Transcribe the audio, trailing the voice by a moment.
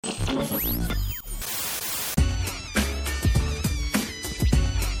Welcome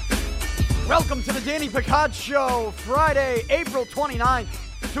to the Danny Picard Show, Friday, April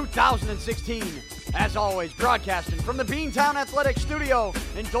 29th, 2016. As always, broadcasting from the Beantown Athletics Studio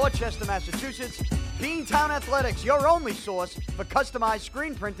in Dorchester, Massachusetts. Beantown Athletics, your only source for customized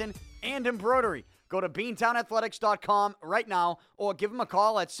screen printing and embroidery. Go to beantownathletics.com right now or give them a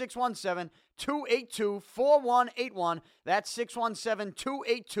call at 617-282-4181. That's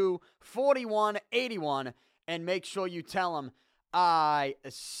 617-282-4181. And make sure you tell them I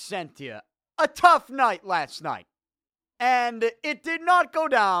sent you a tough night last night. And it did not go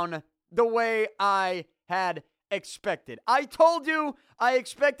down the way I had expected. I told you I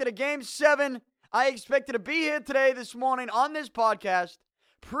expected a Game 7. I expected to be here today, this morning, on this podcast,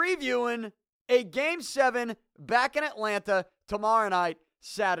 previewing a Game 7 back in Atlanta tomorrow night,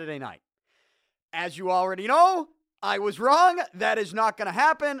 Saturday night. As you already know, I was wrong. That is not going to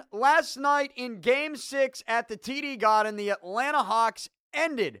happen. Last night in Game 6 at the TD Garden, the Atlanta Hawks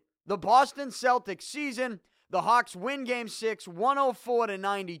ended the Boston Celtics season. The Hawks win Game 6,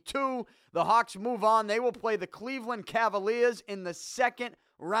 104-92. The Hawks move on. They will play the Cleveland Cavaliers in the second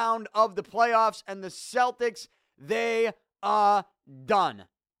round of the playoffs. And the Celtics, they are done.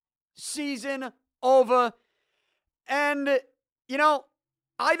 Season over. And, you know,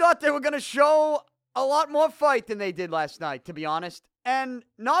 I thought they were going to show a lot more fight than they did last night, to be honest. And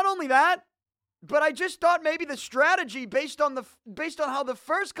not only that, but I just thought maybe the strategy based on how the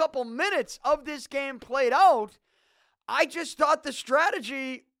first couple minutes of this game played out, I just thought the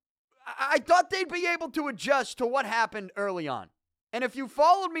strategy, I thought they'd be able to adjust to what happened early on. And if you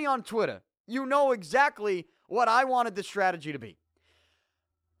followed me on Twitter, you know exactly what I wanted the strategy to be.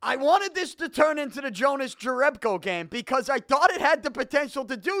 I wanted this to turn into the Jonas Jerebko game because I thought it had the potential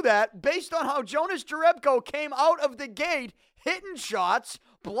to do that based on how Jonas Jerebko came out of the gate hitting shots,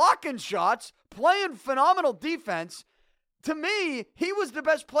 blocking shots, playing phenomenal defense. To me, he was the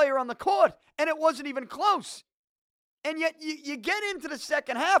best player on the court, and it wasn't even close. And yet you get into the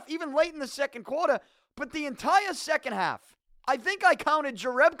second half, even late in the second quarter, but the entire second half, I think I counted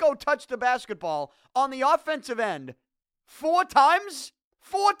Jerebko touch the basketball on the offensive end 4 times.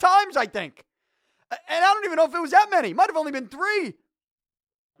 4 times, I think. And I don't even know if it was that many. Might have only been 3.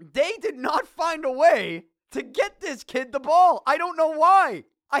 They did not find a way to get this kid the ball. I don't know why.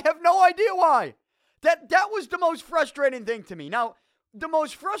 I have no idea why. That was the most frustrating thing to me. Now, the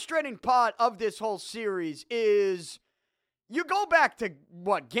most frustrating part of this whole series is you go back to,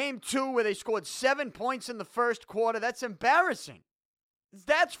 Game 2 where they scored 7 points in the first quarter. That's embarrassing.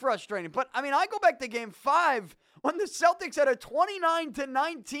 That's frustrating. But, I mean, I go back to Game 5 when the Celtics had a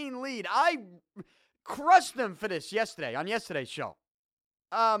 29-19 lead. I crushed them for this yesterday, on yesterday's show.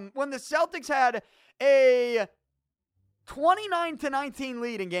 When the Celtics had a 29-19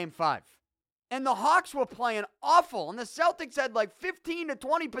 lead in Game 5. And the Hawks were playing awful. And the Celtics had like 15 to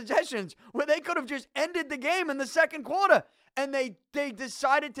 20 possessions where they could have just ended the game in the second quarter. And they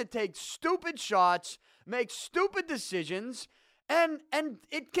decided to take stupid shots, make stupid decisions, and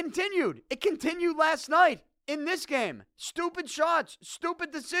it continued. It continued last night in this game. Stupid shots,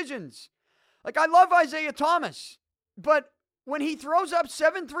 stupid decisions. Like, I love Isaiah Thomas, but when he throws up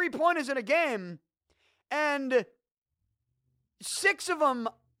 7 3-pointers in a game, and 6 of them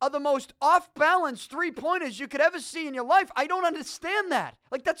are the most off-balance 3-pointers you could ever see in your life, I don't understand that.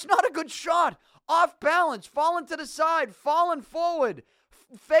 Like, that's not a good shot. Off-balance, falling to the side, falling forward,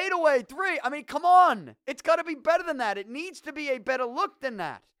 fade away 3. I mean, come on. It's got to be better than that. It needs to be a better look than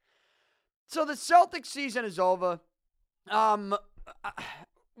that. So the Celtics season is over.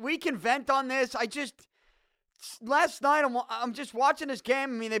 We can vent on this. Last night, I'm just watching this game.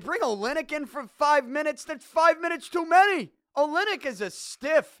 I mean, they bring Olynyk in for 5 minutes. That's 5 minutes too many. Olynyk is a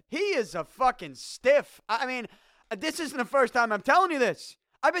stiff. He is a fucking stiff. I mean, this isn't the first time I'm telling you this.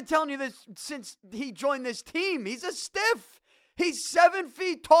 I've been telling you this since he joined this team. He's a stiff. He's 7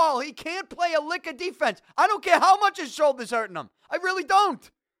 feet tall. He can't play a lick of defense. I don't care how much his shoulder's hurting him. I really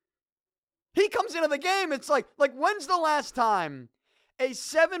don't. He comes into the game, it's like when's the last time a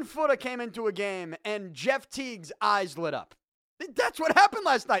 7-footer came into a game and Jeff Teague's eyes lit up? That's what happened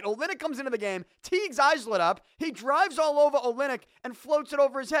last night. Olynyk comes into the game, Teague's eyes lit up, he drives all over Olynyk and floats it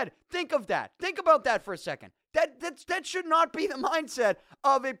over his head. Think of that. Think about that for a second. That should not be the mindset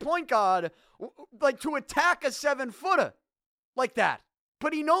of a point guard, like, to attack a 7-footer like that.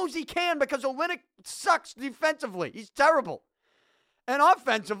 But he knows he can because Olynyk sucks defensively. He's terrible. And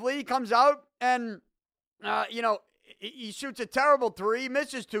offensively, he comes out and, he shoots a terrible 3,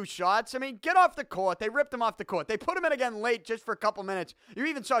 misses 2 shots. I mean, get off the court. They ripped him off the court. They put him in again late just for a couple minutes. You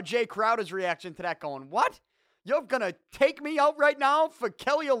even saw Jay Crowder's reaction to that going, what? You're going to take me out right now for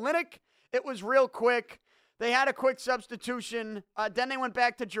Kelly Olynyk? It was real quick. They had a quick substitution. Then they went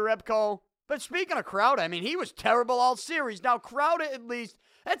back to Jerebko. But speaking of Crowder, I mean, he was terrible all series. Now, Crowder, at least,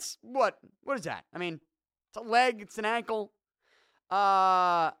 that's what is that? I mean, it's a leg, it's an ankle.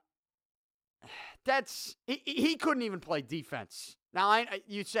 He couldn't even play defense. Now,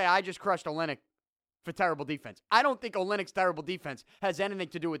 you say I just crushed Olynyk for terrible defense. I don't think Olynyk's terrible defense has anything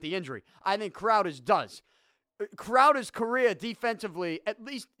to do with the injury. I think Crowder's does. Crowder's career defensively, at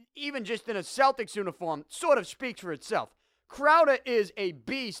least even just in a Celtics uniform, sort of speaks for itself. Crowder is a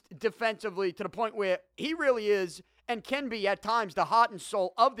beast defensively to the point where he really is and can be at times the heart and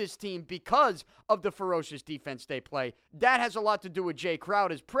soul of this team because of the ferocious defense they play. That has a lot to do with Jay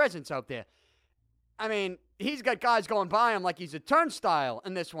Crowder's presence out there. I mean, he's got guys going by him like he's a turnstile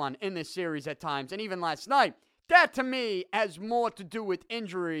in this series at times, and even last night. That, to me, has more to do with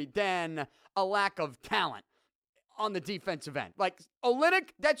injury than a lack of talent on the defensive end. Like, Olynyk,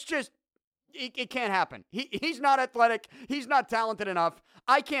 that's just, it can't happen. He's not athletic. He's not talented enough.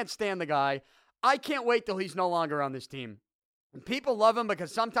 I can't stand the guy. I can't wait till he's no longer on this team. People love him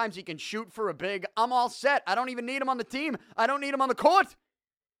because sometimes he can shoot for a big. I'm all set. I don't even need him on the team. I don't need him on the court.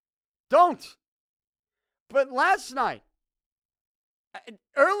 Don't. But last night,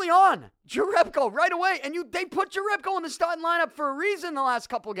 early on, Jerebko right away, and they put Jerebko in the starting lineup for a reason the last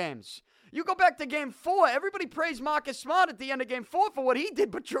couple games. You go back to Game 4, everybody praised Marcus Smart at the end of Game 4 for what he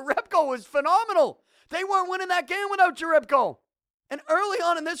did, but Jerebko was phenomenal. They weren't winning that game without Jerebko. And early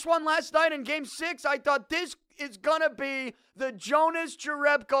on in this one last night in Game 6, I thought this is going to be the Jonas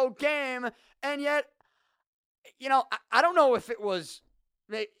Jerebko game, and yet, I don't know if it was...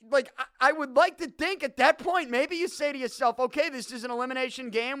 Like, I would like to think at that point, maybe you say to yourself, okay, this is an elimination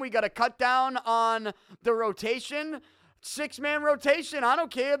game. We got to cut down on the rotation. 6-man rotation. I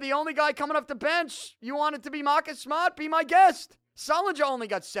don't care. The only guy coming off the bench, you want it to be Marcus Smart? Be my guest. Sullinger only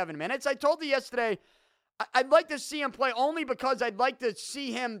got 7 minutes. I told you yesterday, I'd like to see him play only because I'd like to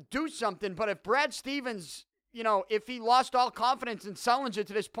see him do something. But if Brad Stevens... if he lost all confidence in Sullinger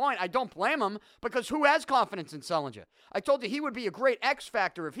to this point, I don't blame him because who has confidence in Sullinger? I told you he would be a great X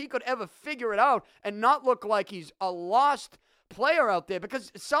factor if he could ever figure it out and not look like he's a lost player out there because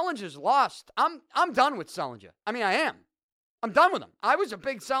Sullinger's lost. I'm done with Sullinger. I mean, I am. I'm done with him. I was a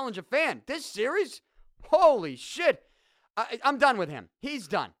big Sullinger fan. This series, holy shit. I'm done with him. He's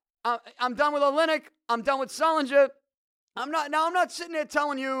done. I'm done with Olynyk. I'm done with Sullinger. I'm not sitting there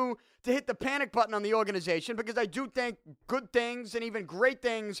telling you to hit the panic button on the organization because I do think good things and even great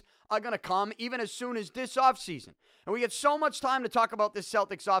things are going to come even as soon as this offseason. And we get so much time to talk about this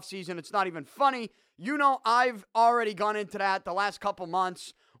Celtics offseason, it's not even funny. I've already gone into that the last couple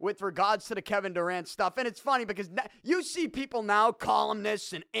months with regards to the Kevin Durant stuff. And it's funny because you see people now,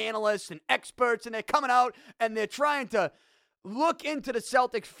 columnists and analysts and experts, and they're coming out and they're trying to look into the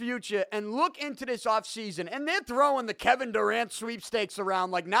Celtics' future and look into this offseason, and they're throwing the Kevin Durant sweepstakes around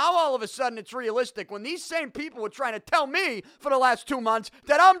like now all of a sudden it's realistic when these same people were trying to tell me for the last 2 months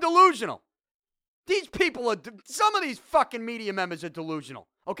that I'm delusional. These people some of these fucking media members are delusional,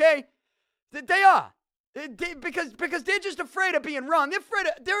 okay? They are. Because they're just afraid of being wrong.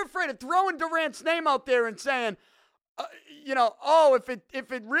 They're afraid of throwing Durant's name out there and saying,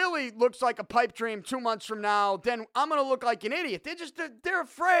 if it really looks like a pipe dream 2 months from now, then I'm going to look like an idiot. They're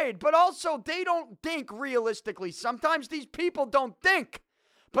afraid, but also they don't think realistically. Sometimes these people don't think.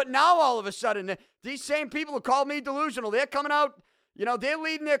 But now all of a sudden, these same people who called me delusional, they're coming out, they're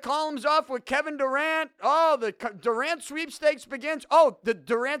leading their columns off with Kevin Durant. Oh, the Durant sweepstakes begins. Oh, the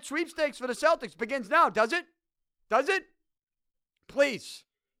Durant sweepstakes for the Celtics begins now. Does it? Does it? Please.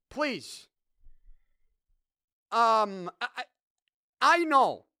 I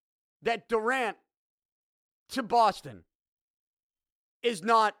know that Durant to Boston is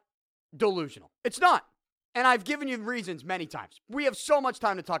not delusional. It's not. And I've given you reasons many times. We have so much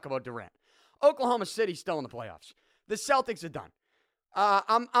time to talk about Durant. Oklahoma City's still in the playoffs. The Celtics are done.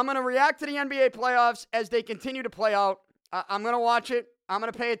 I'm going to react to the NBA playoffs as they continue to play out. I'm going to watch it. I'm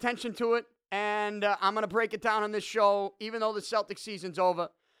going to pay attention to it. And I'm going to break it down on this show, even though the Celtics season's over.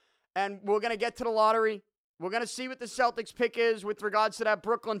 And we're going to get to the lottery. We're going to see what the Celtics pick is with regards to that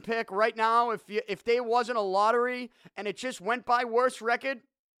Brooklyn pick. Right now, if there wasn't a lottery and it just went by worst record,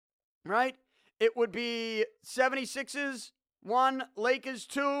 right, it would be 76ers 1, Lakers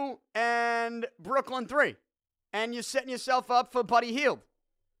 2, and Brooklyn 3. And you're setting yourself up for Buddy Hield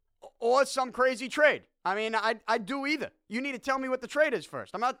or some crazy trade. I mean, I'd do either. You need to tell me what the trade is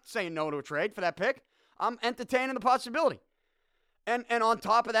first. I'm not saying no to a trade for that pick. I'm entertaining the possibility. And on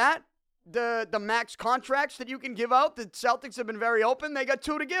top of that, the max contracts that you can give out, the Celtics have been very open. They got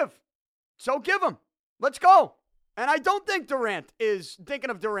 2 to give. So give them. Let's go. And I don't think thinking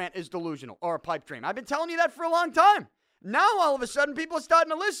of Durant is delusional or a pipe dream. I've been telling you that for a long time. Now, all of a sudden, people are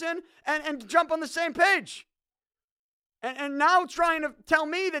starting to listen and jump on the same page. And now trying to tell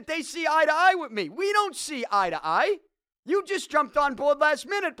me that they see eye to eye with me. We don't see eye to eye. You just jumped on board last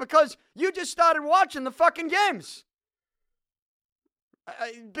minute because you just started watching the fucking games.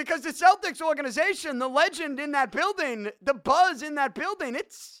 Because the Celtics organization, the legend in that building, the buzz in that building,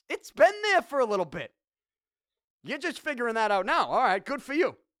 it's been there for a little bit. You're just figuring that out now. All right, good for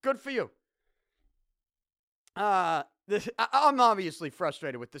you. Good for you. I'm obviously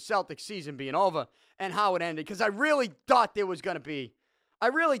frustrated with the Celtics season being over and how it ended because I really thought there was going to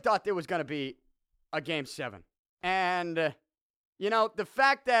be a Game 7. And, the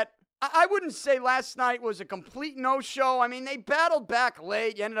fact that I wouldn't say last night was a complete no-show. I mean, they battled back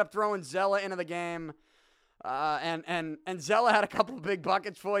late. You ended up throwing Zella into the game. And Zella had a couple of big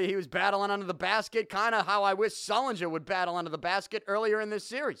buckets for you. He was battling under the basket, kind of how I wish Sullinger would battle under the basket earlier in this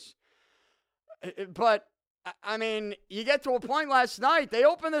series. But, I mean, you get to a point last night, they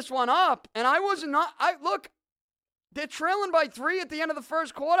opened this one up, and look, they're trailing by 3 at the end of the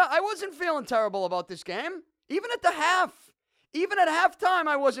first quarter. I wasn't feeling terrible about this game. Even at the half. Even at halftime,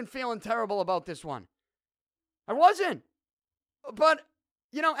 I wasn't feeling terrible about this one. I wasn't. But,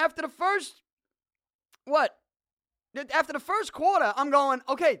 after the first quarter, I'm going,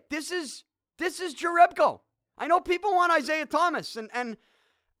 okay, this is Jerebko. I know people want Isaiah Thomas, and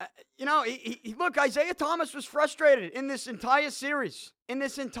look, Isaiah Thomas was frustrated in this entire series.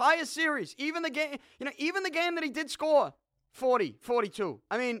 Even the game, even the game that he did score 40, 42.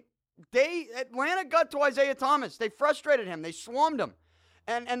 I mean, Atlanta got to Isaiah Thomas. They frustrated him. They swarmed him.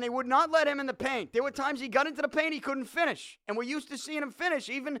 And they would not let him in the paint. There were times he got into the paint, he couldn't finish. And we're used to seeing him finish,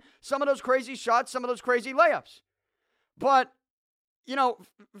 even some of those crazy shots, some of those crazy layups. But,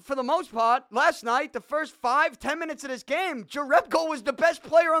 for the most part, last night, the first 5-10 minutes of this game, Jerebko was the best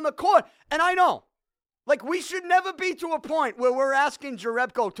player on the court. And I know, we should never be to a point where we're asking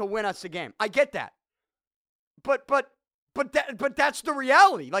Jerebko to win us a game. I get that. But that's the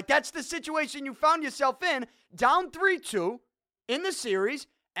reality. That's the situation you found yourself in, down 3-2 in the series,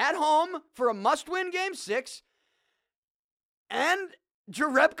 at home for a must-win Game 6, and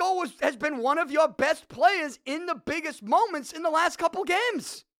Jerebko has been one of your best players in the biggest moments in the last couple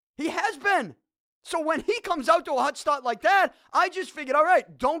games. He has been. So when he comes out to a hot start like that, I just figured, all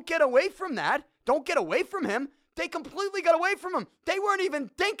right, don't get away from that. Don't get away from him. They completely got away from him. They weren't even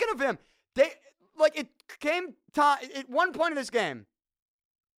thinking of him. It came time at one point in this game,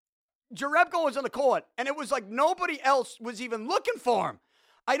 Jerebko was on the court, and it was like nobody else was even looking for him.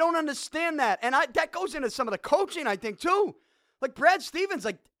 I don't understand that. And that goes into some of the coaching, I think, too. Brad Stevens,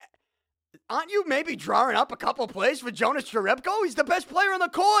 aren't you maybe drawing up a couple plays for Jonas Jerebko? He's the best player on the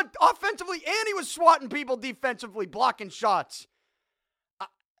court offensively, and he was swatting people defensively, blocking shots.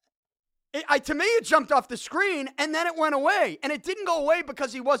 To me, it jumped off the screen, and then it went away. And it didn't go away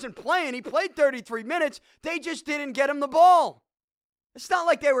because he wasn't playing. He played 33 minutes. They just didn't get him the ball. It's not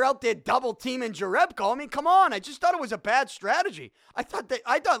like they were out there double-teaming Jerebko. I mean, come on. I just thought it was a bad strategy. I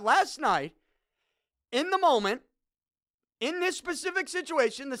thought last night, in the moment, in this specific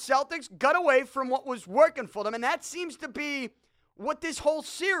situation, the Celtics got away from what was working for them, and that seems to be what this whole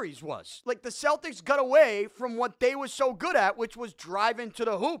series was. The Celtics got away from what they were so good at, which was driving to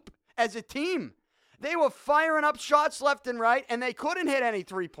the hoop. As a team, they were firing up shots left and right, and they couldn't hit any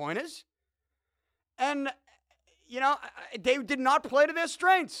three-pointers. And, they did not play to their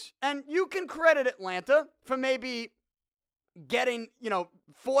strengths. And you can credit Atlanta for maybe getting,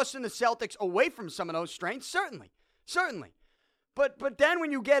 forcing the Celtics away from some of those strengths, certainly. But then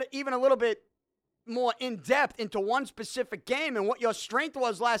when you get even a little bit more in-depth into one specific game and what your strength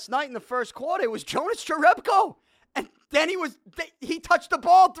was last night in the first quarter, it was Jonas Jerebko. And then he touched the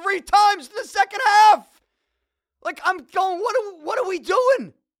ball 3 times in the second half. I'm going, what are we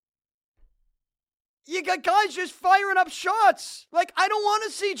doing? You got guys just firing up shots. I don't want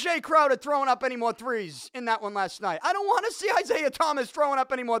to see Jay Crowder throwing up any more threes in that one last night. I don't want to see Isaiah Thomas throwing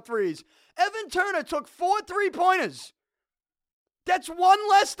up any more threes. Evan Turner took 4 3-pointers. That's one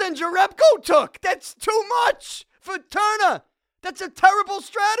less than Jerebko took. That's too much for Turner. That's a terrible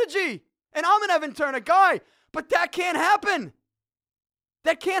strategy. And I'm an Evan Turner guy. But that can't happen.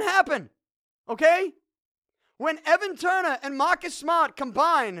 That can't happen. Okay? When Evan Turner and Marcus Smart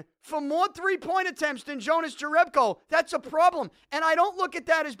combine for more 3-point attempts than Jonas Jerebko, that's a problem. And I don't look at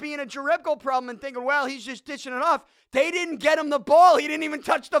that as being a Jerebko problem and thinking, well, he's just dishing it off. They didn't get him the ball. He didn't even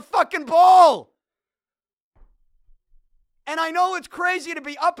touch the fucking ball. And I know it's crazy to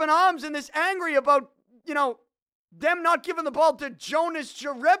be up in arms and this angry about, them not giving the ball to Jonas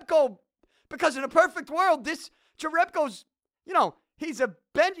Jerebko. Because in a perfect world, this Jerebko's, he's a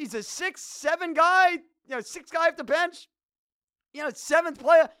 6-7 guy, 6th guy off the bench, 7th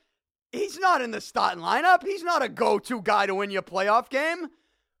player. He's not in the starting lineup. He's not a go-to guy to win your playoff game.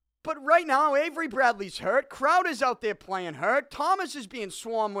 But right now, Avery Bradley's hurt. Crowder's out there playing hurt. Thomas is being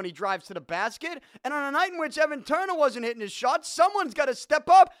swarmed when he drives to the basket. And on a night in which Evan Turner wasn't hitting his shots, someone's got to step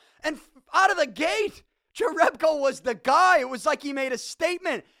up. And out of the gate, Jerebko was the guy. It was like he made a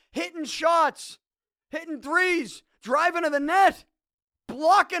statement. Hitting shots, hitting threes, driving to the net,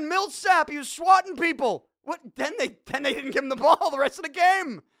 blocking Millsap. He was swatting people. Then they didn't give him the ball the rest of the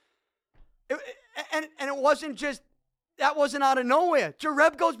game. And it wasn't just, that wasn't out of nowhere.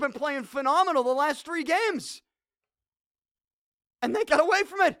 Jerebko's been playing phenomenal the last 3 games. And they got away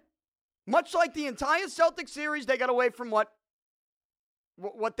from it. Much like the entire Celtics series, they got away from what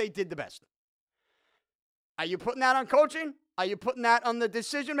they did the best. Are you putting that on coaching? Are you putting that on the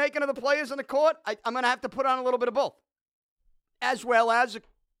decision-making of the players on the court? I'm going to have to put on a little bit of both. As well as,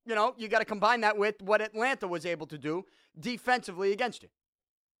 you got to combine that with what Atlanta was able to do defensively against you.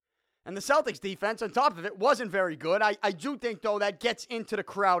 And the Celtics defense, on top of it, wasn't very good. I do think, though, that gets into the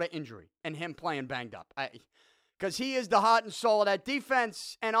Crowder injury and him playing banged up. Because he is the heart and soul of that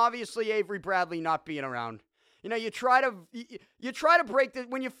defense, and obviously Avery Bradley not being around. You try to break this.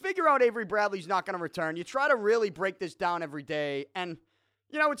 When you figure out Avery Bradley's not going to return, you try to really break this down every day. And,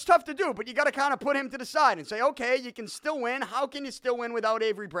 it's tough to do, but you got to kind of put him to the side and say, okay, you can still win. How can you still win without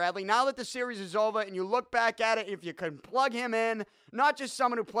Avery Bradley? Now that the series is over and you look back at it, if you can plug him in, not just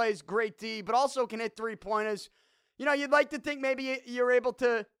someone who plays great D, but also can hit 3-pointers, you'd like to think maybe you're able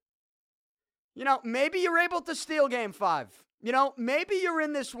to, maybe you're able to steal Game 5. Maybe you're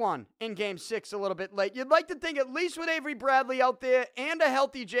in this one in Game 6 a little bit late. You'd like to think at least with Avery Bradley out there and a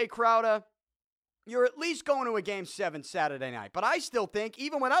healthy Jay Crowder, you're at least going to a Game 7 Saturday night. But I still think,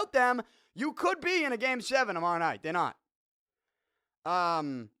 even without them, you could be in a Game 7 tomorrow night. They're not.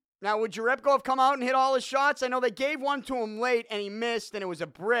 Now, would Jerebko have come out and hit all his shots? I know they gave one to him late, and he missed, and it was a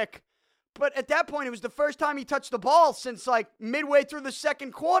brick. But at that point, it was the first time he touched the ball since, midway through the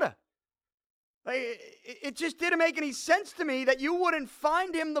second quarter. It just didn't make any sense to me that you wouldn't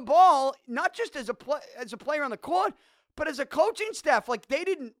find him the ball, not just as a player on the court, but as a coaching staff. They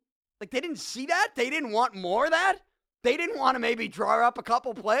didn't see that. They didn't want more of that. They didn't want to maybe draw up a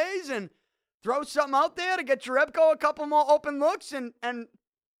couple plays and throw something out there to get Jerebko a couple more open looks and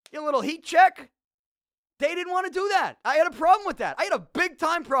get a little heat check. They didn't want to do that. I had a problem with that. I had a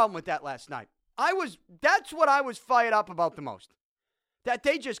big-time problem with that last night. That's what I was fired up about the most. That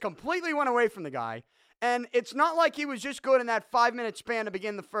they just completely went away from the guy. And it's not like he was just good in that 5-minute span to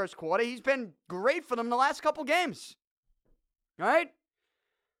begin the first quarter. He's been great for them the last couple games. All right?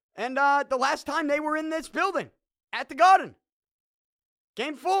 And the last time they were in this building, at the Garden,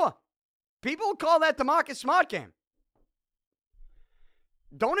 Game 4. People call that the Marcus Smart game.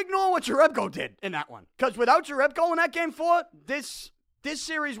 Don't ignore what Jerebko did in that one. Because without Jerebko in that Game 4, this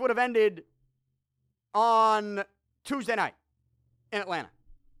series would have ended on Tuesday night in Atlanta.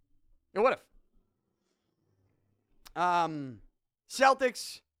 It would have.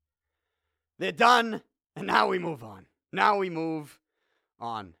 Celtics, they're done, and now we move on.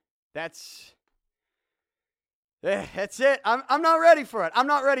 That's it. I'm not ready for it. I'm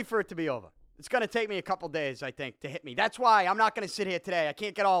not ready for it to be over. It's going to take me a couple days, I think, to hit me. That's why I'm not going to sit here today. I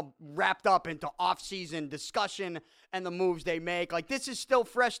can't get all wrapped up into off-season discussion and the moves they make. This is still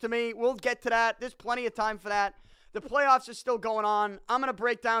fresh to me. We'll get to that. There's plenty of time for that. The playoffs are still going on. I'm going to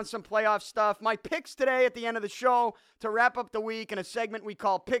break down some playoff stuff. My picks today at the end of the show to wrap up the week in a segment we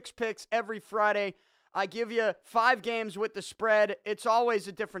call Picks every Friday. I give you 5 games with the spread. It's always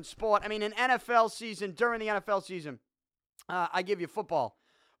a different sport. I mean, in NFL season, during the NFL season, I give you football.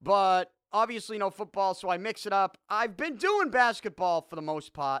 But obviously no football, so I mix it up. I've been doing basketball for the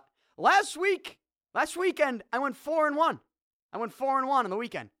most part. Last weekend, I went 4-1. I went 4-1 on the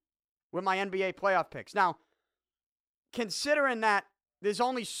weekend with my NBA playoff picks. Now, considering that there's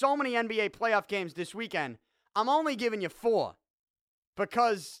only so many NBA playoff games this weekend, I'm only giving you 4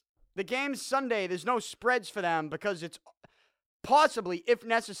 because the games Sunday, there's no spreads for them because it's possibly, if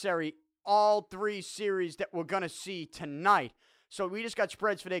necessary, all 3 series that we're going to see tonight. So we just got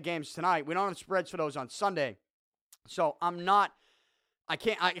spreads for their games tonight. We don't have spreads for those on Sunday. So I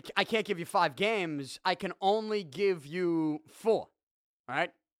can't give you 5 games. I can only give you 4. All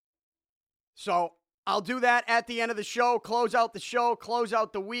right? So I'll do that at the end of the show, close out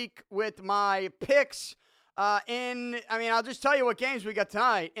the week with my picks. I'll just tell you what games we got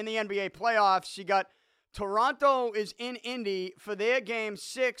tonight in the NBA playoffs. You got Toronto is in Indy for their Game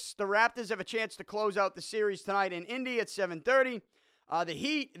 6. The Raptors have a chance to close out the series tonight in Indy at 7:30. The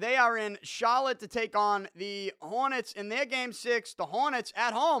Heat, they are in Charlotte to take on the Hornets in their Game 6. The Hornets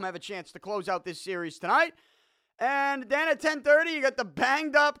at home have a chance to close out this series tonight. And then at 10:30, you got the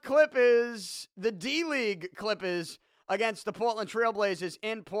banged-up Clippers, the D-League Clippers, against the Portland Trailblazers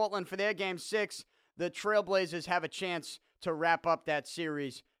in Portland for their Game 6. The Trailblazers have a chance to wrap up that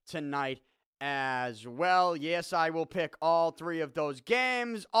series tonight as well. Yes, I will pick all three of those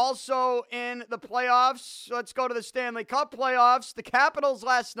games. Also in the playoffs, let's go to the Stanley Cup playoffs. The Capitals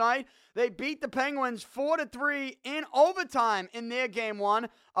last night, they beat the Penguins 4-3 in overtime in their Game 1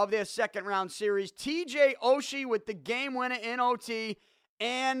 of their second-round series. TJ Oshie with the game winner in OT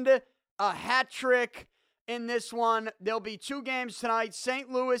and a hat trick in this one. There'll be 2 games tonight. St.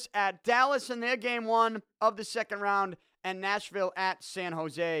 Louis at Dallas in their Game 1 of the second round, and Nashville at San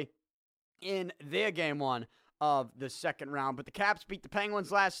Jose in their Game 1 of the second round. But the Caps beat the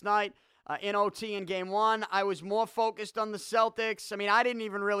Penguins last night in OT in Game 1. I was more focused on the Celtics. I mean, I didn't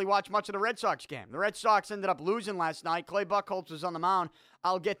even really watch much of the Red Sox game. The Red Sox ended up losing last night. Clay Buchholz was on the mound.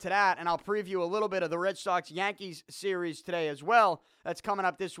 I'll get to that, and I'll preview a little bit of the Red Sox-Yankees series today as well. That's coming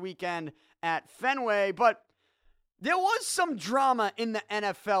up this weekend at Fenway. But there was some drama in the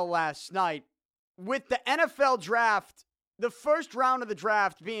NFL last night with the NFL draft. The first round of the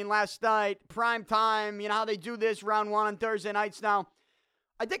draft being last night, prime time. You know how they do this, round 1 on Thursday nights now.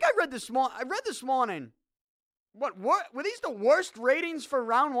 I think I read this morning. What were these the worst ratings for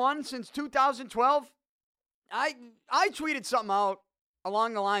round 1 since 2012? I tweeted something out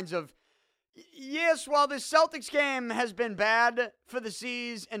along the lines of, yes, while the Celtics game has been bad for the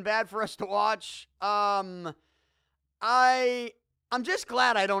C's and bad for us to watch, I'm just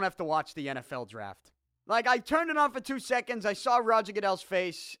glad I don't have to watch the NFL draft. Like, I turned it on for 2 seconds, I saw Roger Goodell's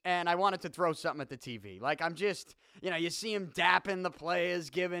face, and I wanted to throw something at the TV. Like, I'm just, you see him dapping the players,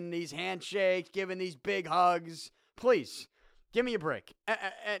 giving these handshakes, giving these big hugs. Please, give me a break.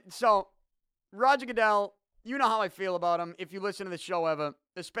 So, Roger Goodell, you know how I feel about him if you listen to the show ever,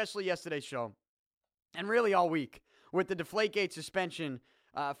 especially yesterday's show, and really all week, with the Deflategate suspension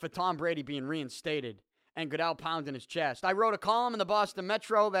for Tom Brady being reinstated. And Goodell pounding his chest. I wrote a column in the Boston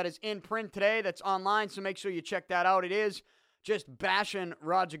Metro that is in print today that's online, so make sure you check that out. It is just bashing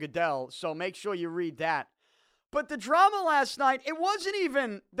Roger Goodell, so make sure you read that. But the drama last night, it wasn't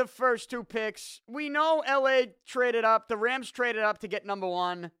even the first 2 picks. We know LA traded up. The Rams traded up to get number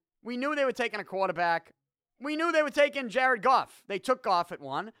 1. We knew they were taking a quarterback. We knew they were taking Jared Goff. They took Goff at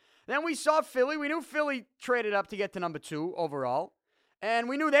 1. Then we saw Philly. We knew Philly traded up to get to number 2 overall. And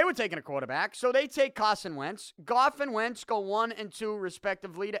we knew they were taking a quarterback, so they take Carson Wentz. Goff and Wentz go 1 and 2,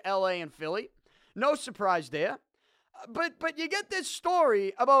 respectively, to L.A. and Philly. No surprise there. But you get this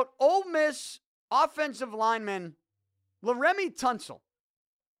story about Ole Miss offensive lineman Laremy Tunsil.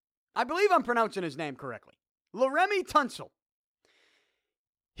 I believe I'm pronouncing his name correctly. Laremy Tunsil.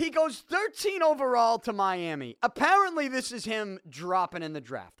 He goes 13 overall to Miami. Apparently, this is him dropping in the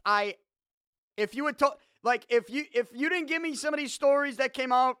draft. If you didn't give me some of these stories that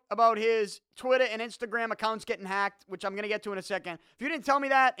came out about his Twitter and Instagram accounts getting hacked, which I'm going to get to in a second, if you didn't tell me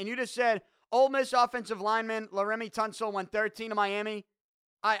that and you just said Ole Miss offensive lineman Laremy Tunsil went 13 to Miami,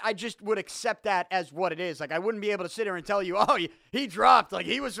 I just would accept that as what it is. Like, I wouldn't be able to sit here and tell you, oh, he dropped. Like,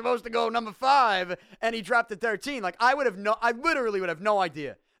 he was supposed to go number 5 and he dropped to 13. Like, I literally would have no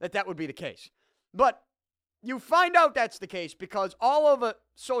idea that would be the case. But you find out that's the case because all over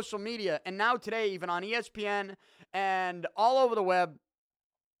social media, and now today even on ESPN and all over the web,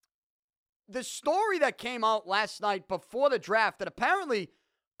 the story that came out last night before the draft that apparently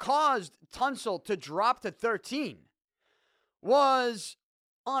caused Tunsil to drop to 13 was,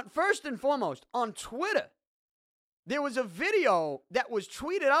 first and foremost, on Twitter. There was a video that was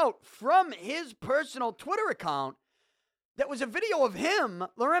tweeted out from his personal Twitter account that was a video of him,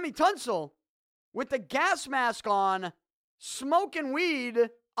 Laremy Tunsil, with the gas mask on, smoking weed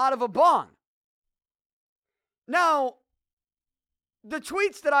out of a bong. Now, the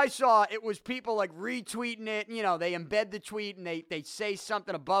tweets that I saw, it was people like retweeting it. They embed the tweet and they say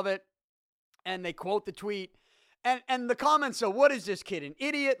something above it and they quote the tweet. And the comments are, what is this kid, an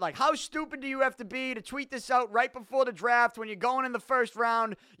idiot? Like, how stupid do you have to be to tweet this out right before the draft when you're going in the first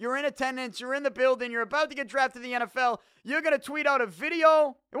round, you're in attendance, you're in the building, you're about to get drafted in the NFL, you're going to tweet out a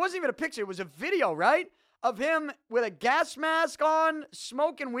video. It wasn't even a picture, it was a video, right? Of him with a gas mask on,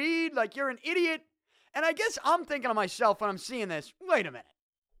 smoking weed, like you're an idiot. And I guess I'm thinking to myself when I'm seeing this, wait a minute.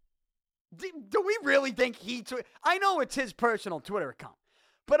 Do we really think I know it's his personal Twitter account.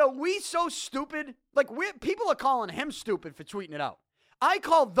 But are we so stupid? Like, people are calling him stupid for tweeting it out. I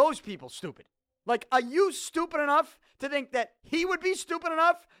call those people stupid. Like, are you stupid enough to think that he would be stupid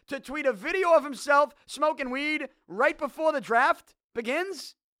enough to tweet a video of himself smoking weed right before the draft?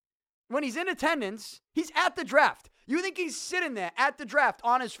 begins when he's in attendance. He's at the draft. You think he's sitting there at the draft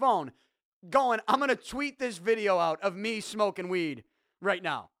on his phone going, I'm going to tweet this video out of me smoking weed right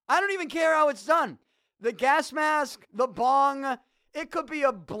now. I don't even care how it's done. The gas mask, the bong, it could be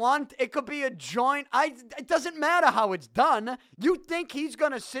a blunt, it could be a joint. It doesn't matter how it's done. You think he's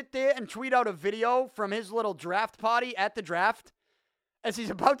going to sit there and tweet out a video from his little draft party at the draft as he's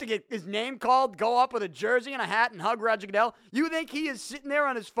about to get his name called, go up with a jersey and a hat and hug Roger Goodell? You think he is sitting there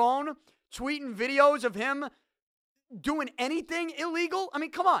on his phone tweeting videos of him doing anything illegal? I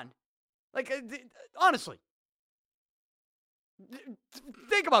mean, come on. Like, honestly.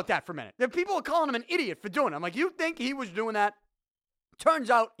 Think about that for a minute. People are calling him an idiot for doing it. I'm like, you think he was doing that?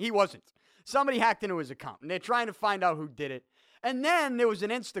 Turns out he wasn't. Somebody hacked into his account, and they're trying to find out who did it. And then there was an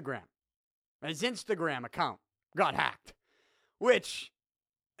Instagram. His Instagram account got hacked, which,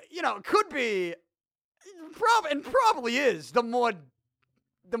 could be, and probably is, the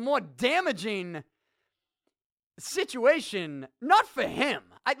more damaging situation, not for him.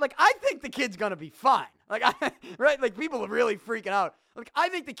 I think the kid's gonna be fine. Right? Like, people are really freaking out. I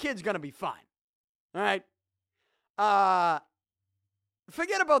think the kid's gonna be fine. All right?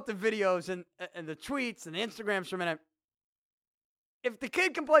 Forget about the videos and the tweets and the Instagrams for a minute. If the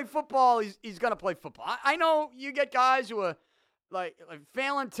kid can play football, he's gonna play football. I know you get guys who are like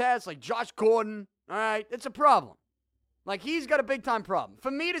failing tests, like Josh Gordon. All right? It's a problem. Like, he's got a big-time problem.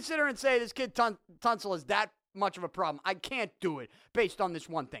 For me to sit here and say this kid Tunsil is that much of a problem, I can't do it based on this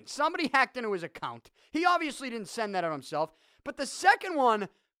one thing. Somebody hacked into his account. He obviously didn't send that out himself. But the second one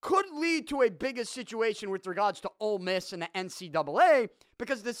could lead to a bigger situation with regards to Ole Miss and the NCAA,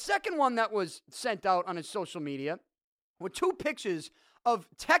 because the second one that was sent out on his social media were two pictures of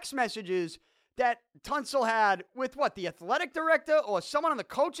text messages that Tunsil had with, the athletic director or someone on the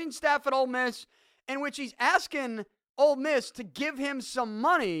coaching staff at Ole Miss, in which he's asking Ole Miss to give him some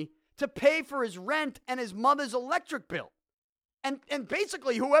money to pay for his rent and his mother's electric bill. And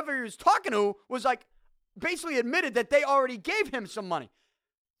basically, whoever he was talking to was basically admitted that they already gave him some money.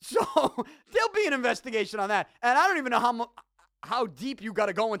 So there'll be an investigation on that. And I don't even know how deep you got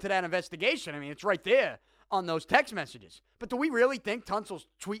to go into that investigation. I mean, it's right there on those text messages. But do we really think Tunsil's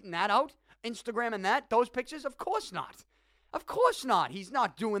tweeting that out? Instagramming those pictures? Of course not. Of course not. He's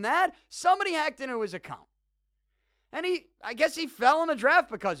not doing that. Somebody hacked into his account. And I guess he fell in the draft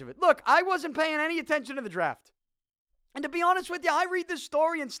because of it. Look, I wasn't paying any attention to the draft. And to be honest with you, I read this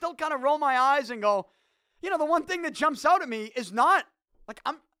story and still kind of roll my eyes and go, the one thing that jumps out at me is not,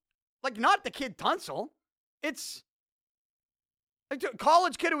 not the kid Tunsil. It's a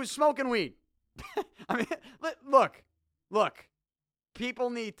college kid who was smoking weed. I mean, look. People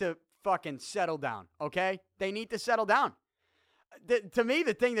need to fucking settle down, okay? They need to settle down. To me,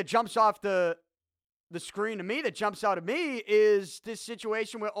 the thing that jumps off the screen to me, that jumps out at me, is this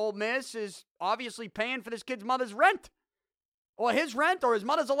situation where Ole Miss is obviously paying for this kid's mother's rent, or his rent, or his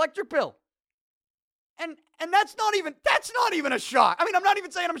mother's electric bill. And that's not even a shock. I mean, I'm not even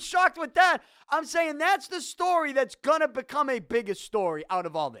saying I'm shocked with that. I'm saying that's the story that's going to become a bigger story out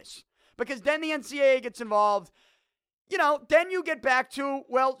of all this. Because then the NCAA gets involved. Then you get back to,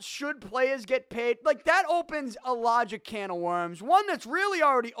 should players get paid? That opens a larger can of worms. One that's really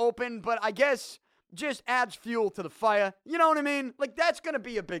already open, but I guess just adds fuel to the fire. You know what I mean? That's going to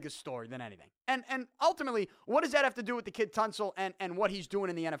be a bigger story than anything. And ultimately, what does that have to do with the kid Tunsil and what he's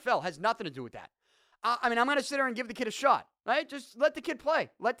doing in the NFL? Has nothing to do with that. I'm going to sit there and give the kid a shot, right? Just let the kid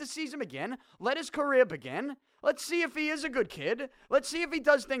play. Let the season begin. Let his career begin. Let's see if he is a good kid. Let's see if he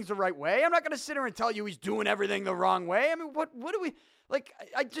does things the right way. I'm not going to sit here and tell you he's doing everything the wrong way. I mean, what do we,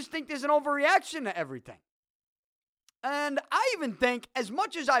 I just think there's an overreaction to everything. And I even think, as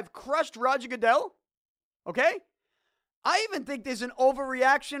much as I've crushed Roger Goodell, okay, I even think there's an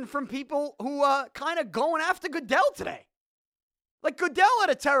overreaction from people who are kind of going after Goodell today. Goodell had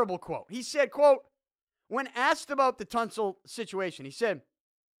a terrible quote. He said, quote, when asked about the Tunsil situation, he said,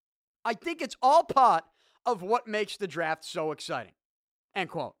 I think it's all part of what makes the draft so exciting. End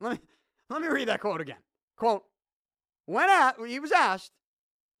quote. Let me read that quote again. Quote, he was asked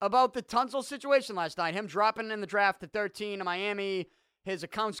about the Tunsil situation last night, him dropping in the draft at 13 in Miami, his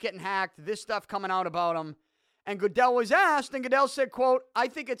accounts getting hacked, this stuff coming out about him. And Goodell was asked, and Goodell said, quote, I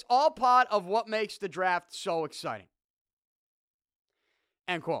think it's all part of what makes the draft so exciting.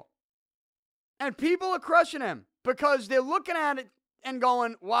 End quote. And people are crushing him because they're looking at it and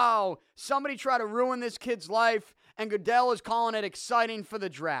going, wow, somebody tried to ruin this kid's life, and Goodell is calling it exciting for the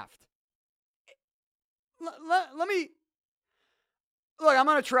draft. Let me, look, I'm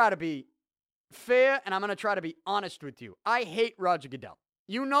going to try to be fair, and I'm going to try to be honest with you. I hate Roger Goodell.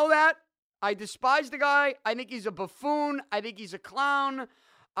 You know that. I despise the guy. I think he's a buffoon. I think he's a clown.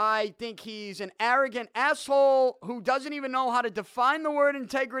 I think he's an arrogant asshole who doesn't even know how to define the word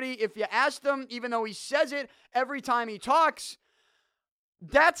integrity if you ask him, even though he says it every time he talks.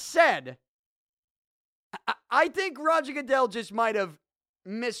 That said, I think Roger Goodell just might have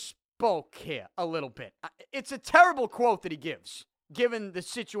misspoke here a little bit. It's a terrible quote that he gives, given the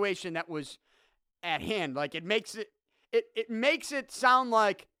situation that was at hand. Like, it makes it sound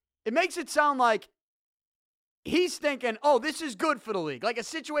like he's thinking, oh, this is good for the league. Like, a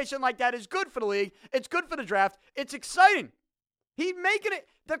situation like that is good for the league. It's good for the draft. It's exciting.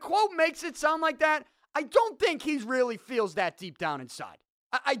 The quote makes it sound like that. I don't think he really feels that deep down inside.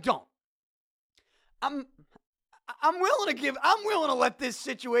 I don't. I'm willing to let this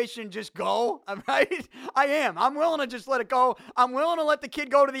situation just go, all right? I am. I'm willing to just let it go. I'm willing to let the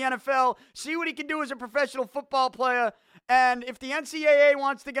kid go to the NFL, see what he can do as a professional football player. And if the NCAA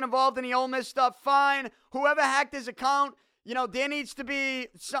wants to get involved in the Ole Miss stuff, fine. Whoever hacked his account, there needs to be,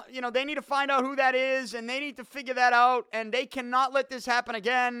 they need to find out who that is, and they need to figure that out, and they cannot let this happen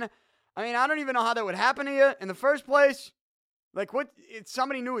again. I mean, I don't even know how that would happen to you in the first place. Like, what? If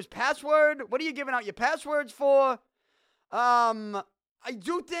somebody knew his password? What are you giving out your passwords for? I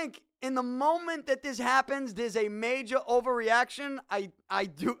do think in the moment that this happens, there's a major overreaction. I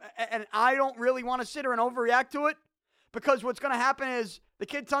do, and I don't really want to sit here and overreact to it, because what's going to happen is the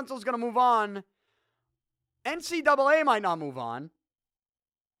kid Tunsil's going to move on. NCAA might not move on.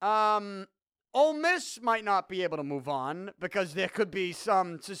 Ole Miss might not be able to move on because there could be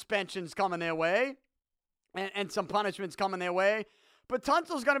some suspensions coming their way and some punishments coming their way. But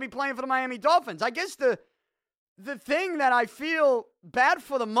Tunsil's going to be playing for the Miami Dolphins. I guess the thing that I feel bad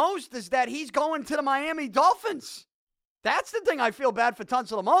for the most is that he's going to the Miami Dolphins. That's the thing I feel bad for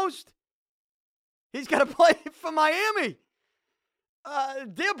Tunsil the most. He's got to play for Miami.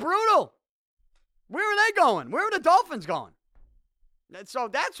 They're brutal. Where are they going? Where are the Dolphins going? So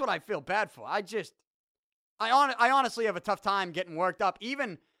that's what I feel bad for. I honestly have a tough time getting worked up,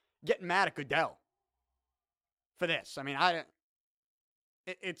 even getting mad at Goodell for this. I mean,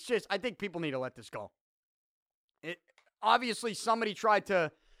 it's just, I think people need to let this go. Obviously somebody tried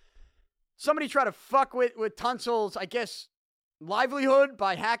to fuck with Tunsil's, I guess, livelihood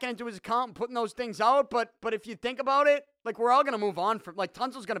by hacking into his account and putting those things out. But if you think about it, like, we're all going to move on from, like,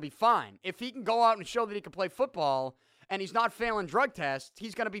 Tunsil's going to be fine. If he can go out and show that he can play football and he's not failing drug tests,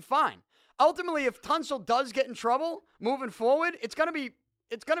 he's going to be fine. Ultimately, if Tunsil does get in trouble moving forward, it's going to be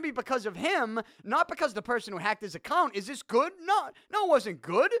because of him, not because the person who hacked his account. Is this good? No, it wasn't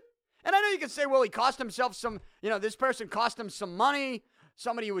good. And I know you can say, well, he cost himself this person cost him some money.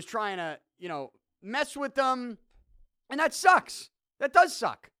 Somebody was trying to, mess with them. And that sucks. That does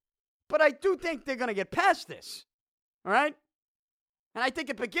suck. But I do think they're going to get past this. All right? And I think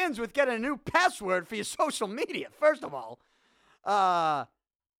it begins with getting a new password for your social media, first of all.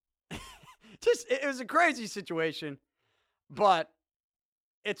 It was a crazy situation. But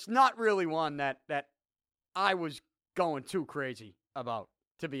it's not really one that I was going too crazy about,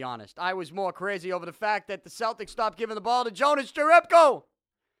 to be honest. I was more crazy over the fact that the Celtics stopped giving the ball to Jonas Jerebko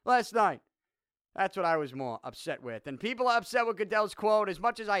last night. That's what I was more upset with. And people are upset with Goodell's quote. As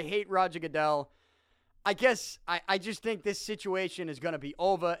much as I hate Roger Goodell, I guess I just think this situation is going to be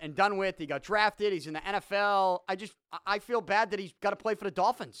over and done with. He got drafted. He's in the NFL. I feel bad that he's got to play for the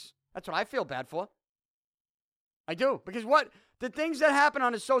Dolphins. That's what I feel bad for. I do. Because the things that happen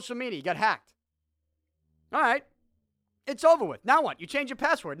on his social media, he got hacked. All right. It's over with. Now what? You change your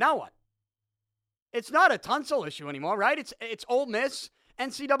password. Now what? It's not a Tunsil issue anymore, right? It's Ole Miss,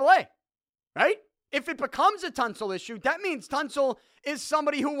 NCAA, right? If it becomes a Tunsil issue, that means Tunsil is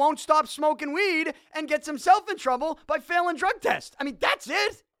somebody who won't stop smoking weed and gets himself in trouble by failing drug tests. I mean, that's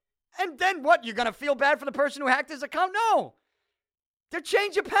it. And then what? You're going to feel bad for the person who hacked his account? No. They'll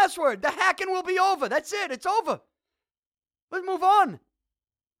change your password. The hacking will be over. That's it. It's over. Let's move on.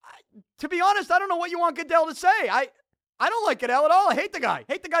 To be honest, I don't know what you want Goodell to say. I don't like Goodell at all. I hate the guy.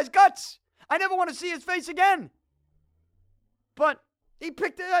 Hate the guy's guts. I never want to see his face again. But he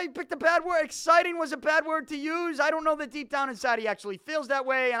picked a bad word. Exciting was a bad word to use. I don't know that deep down inside he actually feels that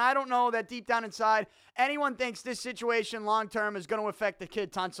way, and I don't know that deep down inside anyone thinks this situation long-term is going to affect the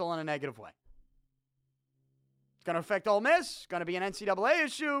kid Tunsil in a negative way. It's going to affect Ole Miss. It's going to be an NCAA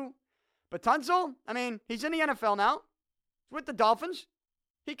issue. But Tunsil, I mean, he's in the NFL now. He's with the Dolphins.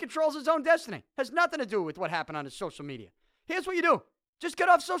 He controls his own destiny. Has nothing to do with what happened on his social media. Here's what you do. Just get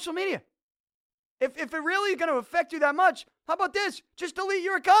off social media. If it really is going to affect you that much, how about this? Just delete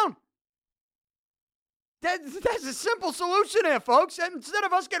your account. That's a simple solution here, folks. And instead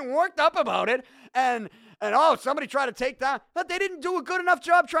of us getting worked up about it and somebody tried to take down, but they didn't do a good enough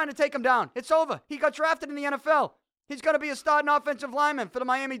job trying to take him down. It's over. He got drafted in the NFL. He's going to be a starting offensive lineman for the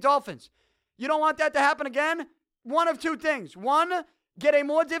Miami Dolphins. You don't want that to happen again? One of two things. One, get a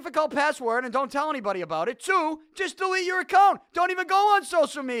more difficult password and don't tell anybody about it. Two, just delete your account. Don't even go on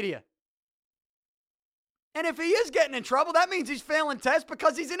social media. And if he is getting in trouble, that means he's failing tests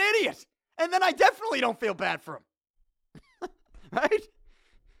because he's an idiot. And then I definitely don't feel bad for him. Right?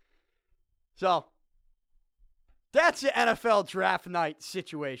 So, that's your NFL draft night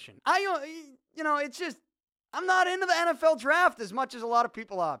situation. It's just, I'm not into the NFL draft as much as a lot of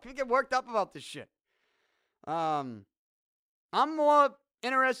people are. People get worked up about this shit. I'm more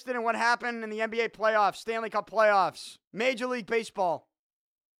interested in what happened in the NBA playoffs, Stanley Cup playoffs, Major League Baseball.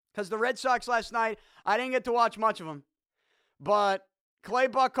 Because the Red Sox last night, I didn't get to watch much of them. But Clay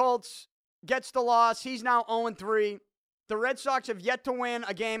Buchholz gets the loss. He's now 0-3. The Red Sox have yet to win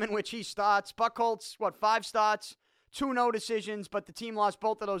a game in which he starts. Buchholz, 5 starts, 2 no decisions, but the team lost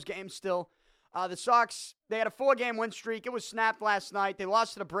both of those games still. The Sox, they had a 4-game win streak. It was snapped last night. They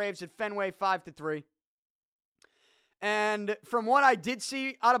lost to the Braves at Fenway 5-3. And from what I did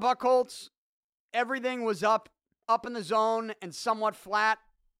see out of Buchholz, everything was up in the zone and somewhat flat.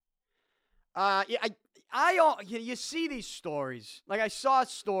 You see these stories. Like, I saw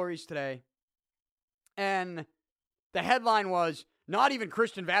stories today, and the headline was, not even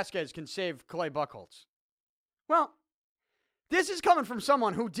Christian Vasquez can save Clay Buchholz. Well, this is coming from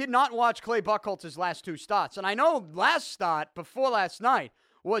someone who did not watch Clay Buchholz's last 2 starts. And I know last start, before last night,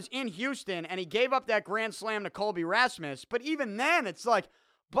 was in Houston, and he gave up that grand slam to Colby Rasmus. But even then, it's like,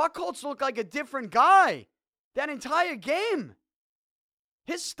 Buchholz looked like a different guy that entire game.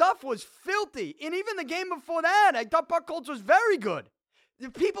 His stuff was filthy. And even the game before that, I thought Buchholz was very good.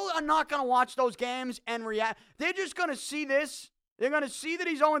 People are not going to watch those games and react. They're just going to see this. They're going to see that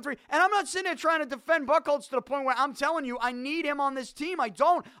he's 0-3. And I'm not sitting there trying to defend Buchholz to the point where I'm telling you I need him on this team. I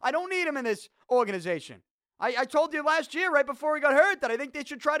don't need him in this organization. I told you last year, right before he got hurt, that I think they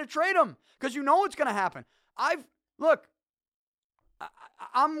should try to trade him because you know what's going to happen. I'm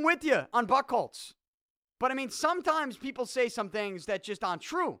with you on Buchholz. But, I mean, sometimes people say some things that just aren't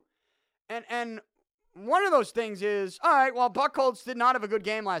true. And one of those things is, all right, well, Buchholz did not have a good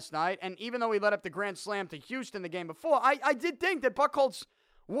game last night, and even though he let up the grand slam to Houston the game before, I did think that Buchholz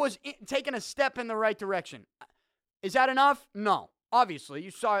was taking a step in the right direction. Is that enough? No. Obviously,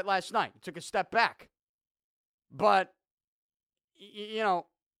 you saw it last night. He took a step back. But,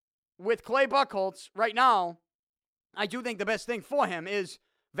 with Clay Buchholz right now, I do think the best thing for him is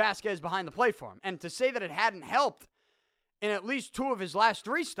Vasquez behind the plate for him. And to say that it hadn't helped in at least 2 of his last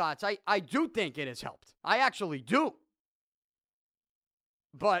 3 starts, I do think it has helped. I actually do.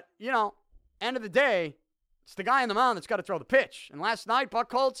 But, end of the day, it's the guy on the mound that's got to throw the pitch. And last night,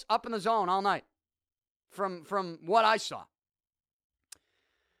 Buchholz up in the zone all night from what I saw.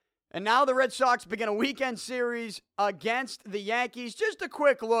 And now the Red Sox begin a weekend series against the Yankees. Just a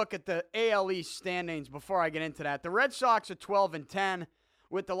quick look at the AL East standings before I get into that. The Red Sox are 12-10.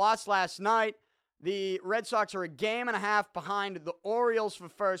 With the loss last night, the Red Sox are a game and a half behind the Orioles for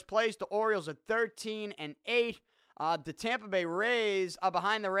first place. The Orioles are 13-8. The Tampa Bay Rays are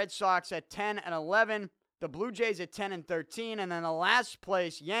behind the Red Sox at 10-11. The Blue Jays at 10-13. And then the last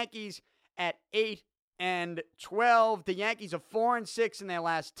place, Yankees at 8-12. The Yankees are 4-6 in their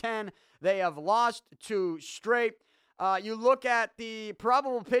last 10. They have lost 2 straight. You look at the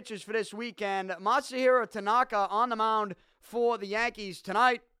probable pitchers for this weekend. Masahiro Tanaka on the mound for the Yankees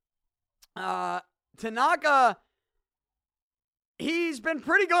tonight. Tanaka, he's been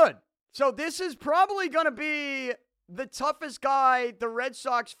pretty good. So this is probably going to be the toughest guy the Red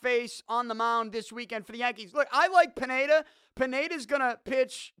Sox face on the mound this weekend for the Yankees. Look, I like Pineda. Pineda's going to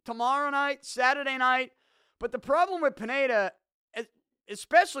pitch tomorrow night, Saturday night. But the problem with Pineda,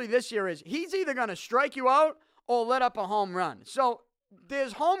 especially this year, is he's either going to strike you out or let up a home run. So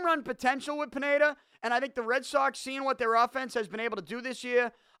there's home run potential with Pineda, and I think the Red Sox, seeing what their offense has been able to do this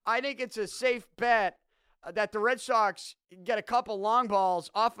year, I think it's a safe bet that the Red Sox get a couple long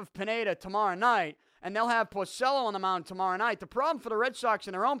balls off of Pineda tomorrow night, and they'll have Porcello on the mound tomorrow night. The problem for the Red Sox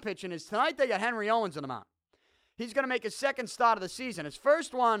in their own pitching is tonight they got Henry Owens on the mound. He's going to make his second start of the season. His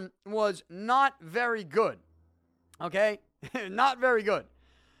first one was not very good. Okay? Not very good.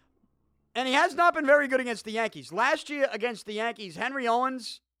 And he has not been very good against the Yankees. Last year against the Yankees, Henry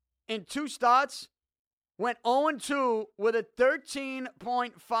Owens, in 2 starts, went 0-2 with a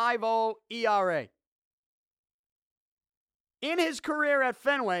 13.50 ERA. In his career at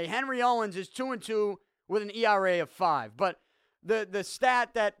Fenway, Henry Owens is 2-2 with an ERA of 5. But the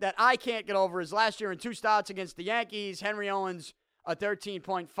stat that I can't get over is last year in 2 starts against the Yankees, Henry Owens, a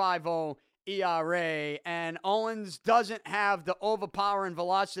 13.50 ERA, and Owens doesn't have the overpowering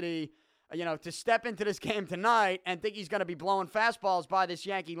velocity, to step into this game tonight and think he's going to be blowing fastballs by this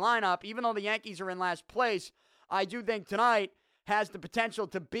Yankee lineup. Even though the Yankees are in last place, I do think tonight has the potential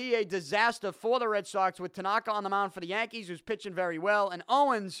to be a disaster for the Red Sox with Tanaka on the mound for the Yankees, who's pitching very well, and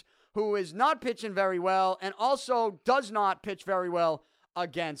Owens, who is not pitching very well and also does not pitch very well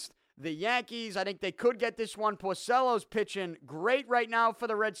against the Yankees. I think they could get this one. Porcello's pitching great right now for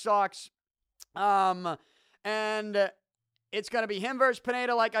the Red Sox. And it's going to be him versus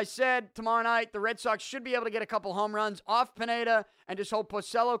Pineda. Like I said, tomorrow night, the Red Sox should be able to get a couple home runs off Pineda and just hope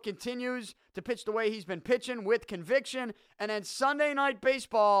Porcello continues to pitch the way he's been pitching with conviction. And then Sunday Night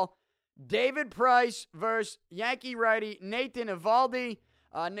Baseball, David Price versus Yankee righty Nathan Eovaldi.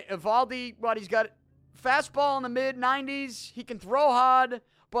 Eovaldi, he's got fastball in the mid-90s. He can throw hard,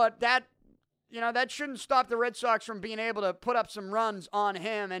 but that shouldn't stop the Red Sox from being able to put up some runs on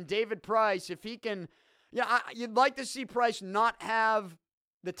him. And David Price, if he can... you'd like to see Price not have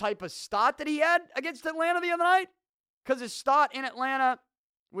the type of start that he had against Atlanta the other night, because his start in Atlanta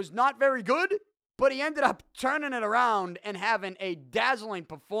was not very good, but he ended up turning it around and having a dazzling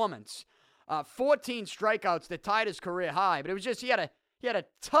performance. 14 strikeouts that tied his career high, but it was just he had a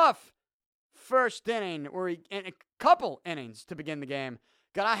tough first inning, and a couple innings to begin the game.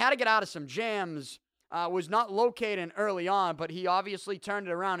 I had to get out of some jams. Was not locating early on, but he obviously turned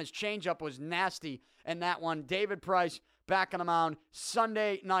it around. His changeup was nasty in that one. David Price back on the mound.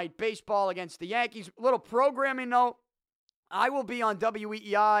 Sunday Night Baseball against the Yankees. Little programming note. I will be on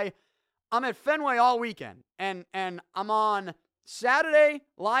WEEI. I'm at Fenway all weekend, and I'm on Saturday,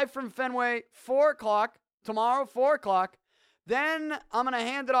 live from Fenway, 4 o'clock. Tomorrow, 4 o'clock. Then I'm going to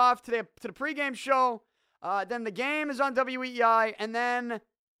hand it off to the pregame show. Then the game is on WEEI, and then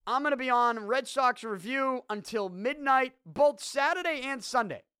I'm going to be on Red Sox Review until midnight, both Saturday and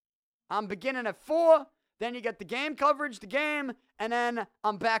Sunday. I'm beginning at 4, then you get the game coverage, the game, and then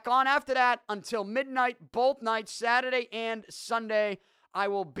I'm back on after that until midnight, both nights, Saturday and Sunday. I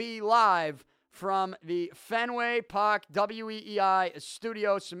will be live from the Fenway Park WEEI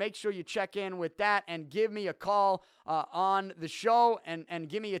studio, so make sure you check in with that and give me a call on the show and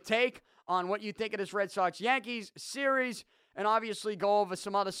give me a take on what you think of this Red Sox-Yankees series, and obviously go over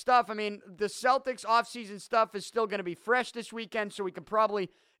some other stuff. I mean, the Celtics offseason stuff is still going to be fresh this weekend, so we can probably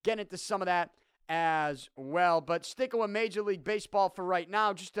get into some of that as well. But sticking with Major League Baseball for right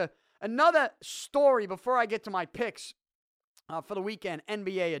now, just another story before I get to my picks for the weekend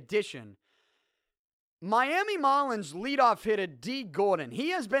NBA edition. Miami Marlins leadoff hitter D. Gordon, he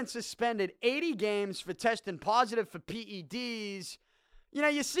has been suspended 80 games for testing positive for PEDs.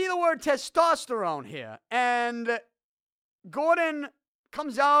 You see the word testosterone here, and Gordon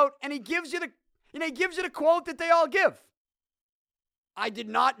comes out and he gives you the quote that they all give. I did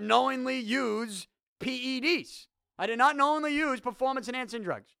not knowingly use PEDs. I did not knowingly use performance-enhancing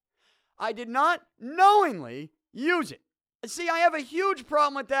drugs. I did not knowingly use it. See, I have a huge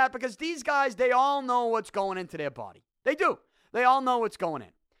problem with that because these guys, they all know what's going into their body. They do. They all know what's going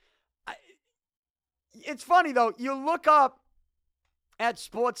in. It's funny, though. You look up at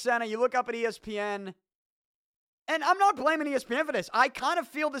SportsCenter, you look up at ESPN, and I'm not blaming ESPN for this. I kind of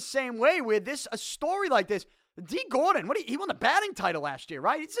feel the same way with a story like this. D. Gordon, he won the batting title last year,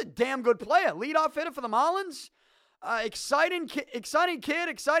 right? He's a damn good player. Leadoff hitter for the Marlins. Exciting kid,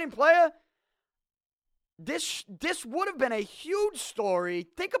 exciting player. This would have been a huge story.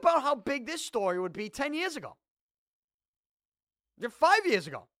 Think about how big this story would be 10 years ago. 5 years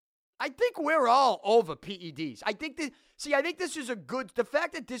ago. I think we're all over PEDs. I think this is the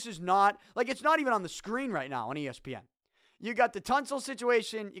fact that this is not, it's not even on the screen right now on ESPN. You got the Tunsil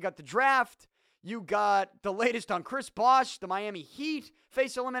situation, you got the draft, you got the latest on Chris Bosh, the Miami Heat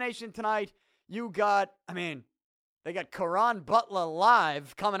face elimination tonight. They got Karan Butler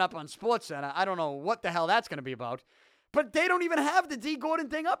live coming up on SportsCenter. I don't know what the hell that's going to be about. But they don't even have the D. Gordon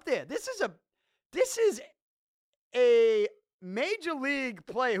thing up there. This is a major league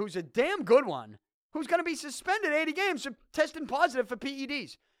player who's a damn good one, who's going to be suspended 80 games for testing positive for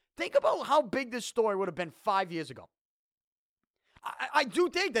PEDs. Think about how big this story would have been 5 years ago. I do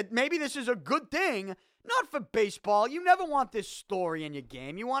think that maybe this is a good thing, not for baseball. You never want this story in your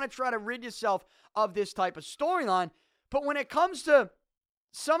game. You want to try to rid yourself of this type of storyline. But when it comes to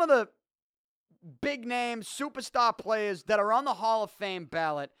some of the big name superstar players that are on the Hall of Fame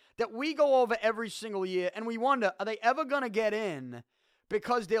ballot that we go over every single year, and we wonder, are they ever going to get in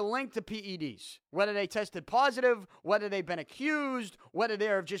because they're linked to PEDs? Whether they tested positive, whether they've been accused, whether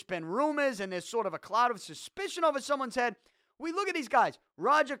there have just been rumors and there's sort of a cloud of suspicion over someone's head, We look at these guys,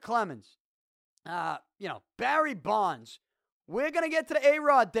 Roger Clemens, Barry Bonds. We're going to get to the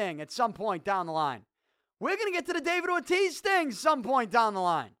A-Rod thing at some point down the line. We're going to get to the David Ortiz thing some point down the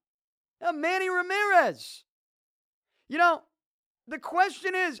line. Manny Ramirez. The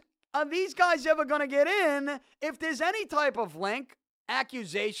question is, are these guys ever going to get in if there's any type of link,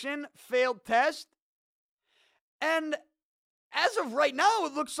 accusation, failed test? And as of right now,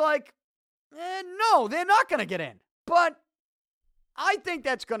 it looks like, no, they're not going to get in. But I think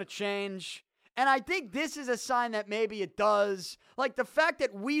that's going to change. And I think this is a sign that maybe it does. Like the fact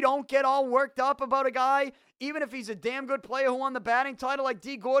that we don't get all worked up about a guy, even if he's a damn good player who won the batting title like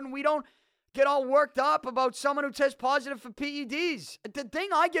D. Gordon, we don't get all worked up about someone who tests positive for PEDs. The thing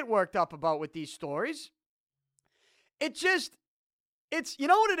I get worked up about with these stories, it's, you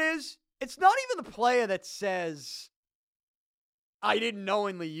know what it is? It's not even the player that says, I didn't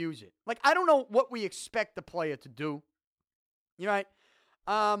knowingly use it. Like, I don't know what we expect the player to do. You know,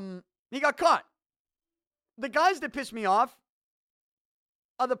 right? He got caught. The guys that piss me off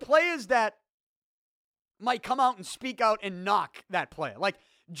are the players that might come out and speak out and knock that player. Like,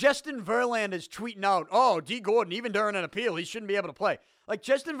 Justin Verlander's tweeting out, D. Gordon, even during an appeal, he shouldn't be able to play. Like,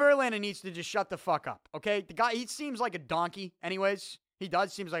 Justin Verlander needs to just shut the fuck up, okay? The guy, he seems like a donkey anyways. He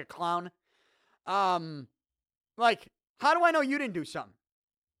does, seems like a clown. Like, how do I know you didn't do something?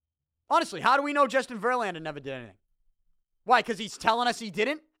 Honestly, how do we know Justin Verlander never did anything? Why, because he's telling us he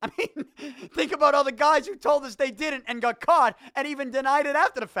didn't? I mean, think about all the guys who told us they didn't and got caught and even denied it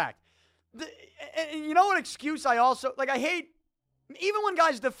after the fact. And you know what excuse I also, like I hate, even when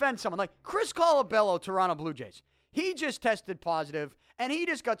guys defend someone, like Chris Colabello, Toronto Blue Jays. He just tested positive and he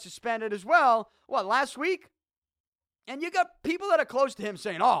just got suspended as well, last week? And you got people that are close to him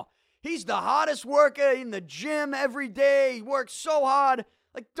saying, he's the hardest worker in the gym every day. He works so hard.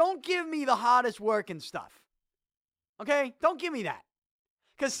 Like, don't give me the hardest working stuff. Okay? Don't give me that.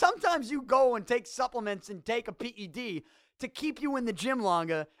 Because sometimes you go and take supplements and take a PED to keep you in the gym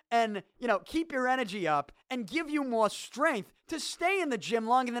longer and, keep your energy up and give you more strength to stay in the gym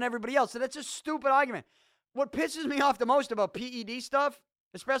longer than everybody else. So that's a stupid argument. What pisses me off the most about PED stuff,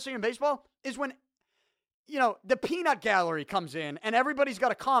 especially in baseball, is when, the peanut gallery comes in and everybody's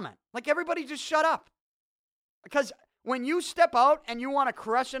got a comment. Like, everybody just shut up. Because when you step out and you want to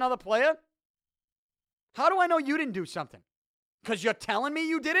crush another player, how do I know you didn't do something? Because you're telling me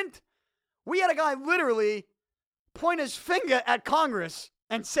you didn't? We had a guy literally point his finger at Congress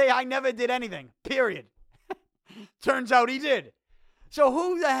and say, I never did anything, period. Turns out he did. So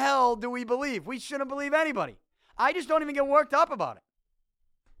who the hell do we believe? We shouldn't believe anybody. I just don't even get worked up about it.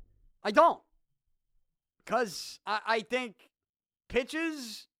 I don't. Because I think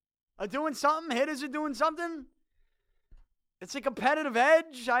pitchers are doing something, hitters are doing something. It's a competitive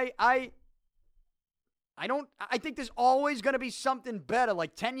edge. I think there's always going to be something better.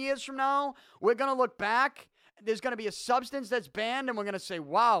 Like 10 years from now, we're going to look back. There's going to be a substance that's banned, and we're going to say,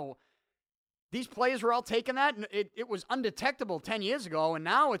 wow, these players were all taking that, and it was undetectable 10 years ago, and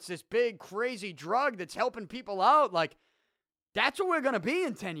now it's this big, crazy drug that's helping people out. Like, that's what we're going to be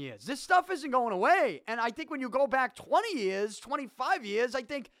in 10 years. This stuff isn't going away. And I think when you go back 20 years, 25 years, I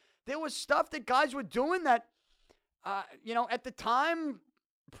think there was stuff that guys were doing that, at the time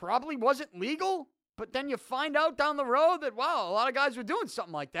probably wasn't legal. But then you find out down the road that, wow, a lot of guys were doing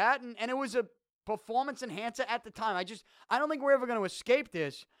something like that. And it was a performance enhancer at the time. I don't think we're ever going to escape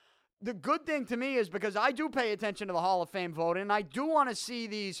this. The good thing to me is because I do pay attention to the Hall of Fame voting, and I do want to see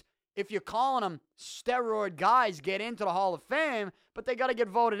these, if you're calling them steroid guys, get into the Hall of Fame, but they got to get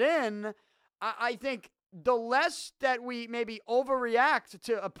voted in. I think the less that we maybe overreact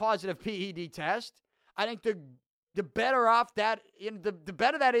to a positive PED test, I think the better off that, the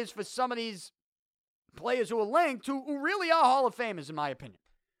better that is for some of these players who are linked, who really are Hall of Famers, in my opinion.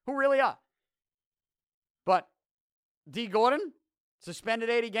 Who really are. But D. Gordon, suspended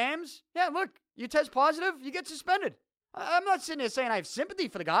 80 games? Yeah, look, you test positive, you get suspended. I'm not sitting here saying I have sympathy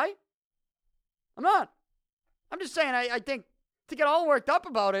for the guy. I'm not. I'm just saying I think to get all worked up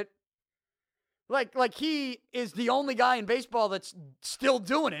about it, like he is the only guy in baseball that's still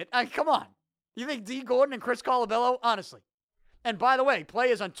doing it. Come on. You think D. Gordon and Chris Colabello? Honestly. And by the way,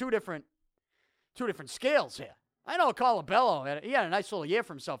 players on two different scales here. I know Colabello, he had a nice little year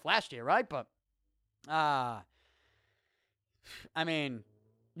for himself last year, right? But,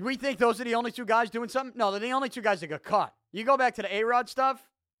 we think those are the only two guys doing something? No, they're the only two guys that got caught. You go back to the A-Rod stuff,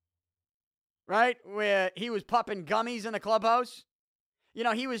 right, where he was popping gummies in the clubhouse.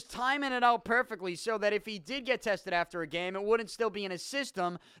 He was timing it out perfectly so that if he did get tested after a game, it wouldn't still be in his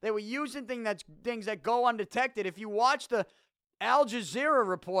system. They were using things that go undetected. If you watch the Al Jazeera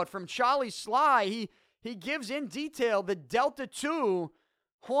report from Charlie Sly, he gives in detail the Delta 2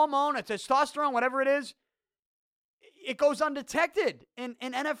 hormone, or testosterone, whatever it is. It goes undetected in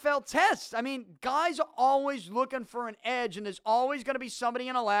NFL tests. I mean, guys are always looking for an edge, and there's always going to be somebody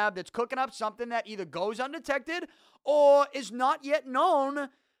in a lab that's cooking up something that either goes undetected or is not yet known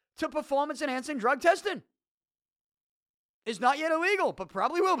to performance-enhancing drug testing. It's not yet illegal, but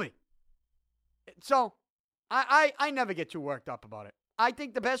probably will be. So, I never get too worked up about it. I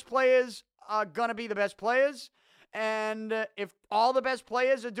think the best players are going to be the best players, and if all the best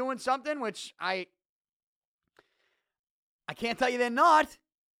players are doing something, which I can't tell you they're not,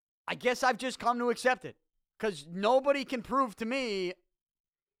 I guess I've just come to accept it. Because nobody can prove to me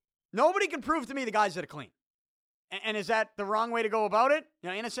the guys that are clean. And is that the wrong way to go about it?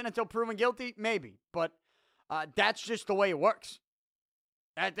 Innocent until proven guilty? Maybe. But that's just the way it works.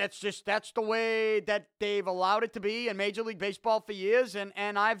 That's the way that they've allowed it to be in Major League Baseball for years,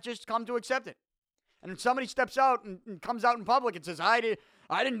 and I've just come to accept it. And if somebody steps out and comes out in public and says, I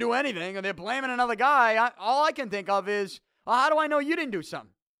didn't do anything, and they're blaming another guy, all I can think of is, well, how do I know you didn't do something?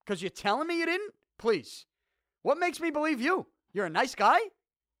 Because you're telling me you didn't? Please. What makes me believe you? You're a nice guy?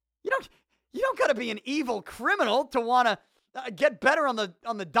 You don't got to be an evil criminal to want to get better on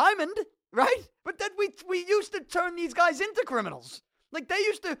the diamond, right? But then we used to turn these guys into criminals. Like they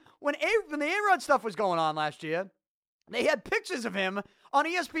used to, when the A-Rod stuff was going on last year, they had pictures of him on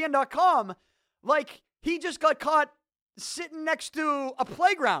ESPN.com like he just got caught sitting next to a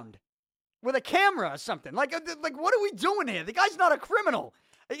playground with a camera or something. Like what are we doing here? The guy's not a criminal.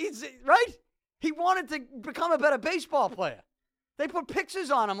 Right? He wanted to become a better baseball player. They put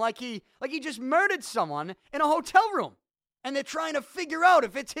pictures on him like he just murdered someone in a hotel room. And they're trying to figure out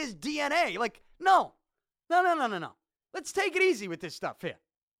if it's his DNA. Like, no. Let's take it easy with this stuff here.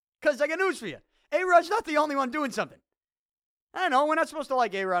 Because I got news for you. A-Rod's not the only one doing something. I know, we're not supposed to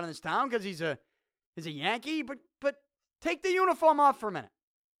like A-Rod in this town because he's a Yankee, but take the uniform off for a minute.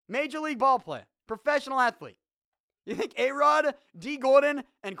 Major league ball player, professional athlete. You think A-Rod, D. Gordon,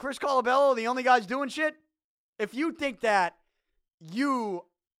 and Chris Colabello are the only guys doing shit? If you think that, you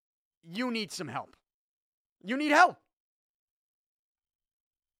need some help. You need help.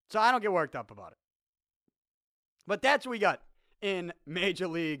 So I don't get worked up about it. But that's what we got in Major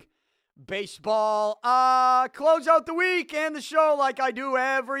League Baseball. Close out the week and the show like I do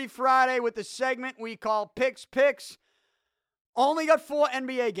every Friday with the segment we call Picks. Only got 4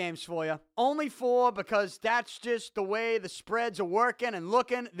 NBA games for you. Only 4 because that's just the way the spreads are working and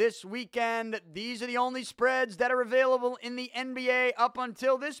looking this weekend. These are the only spreads that are available in the NBA up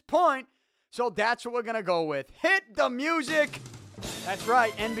until this point. So that's what we're going to go with. Hit the music. That's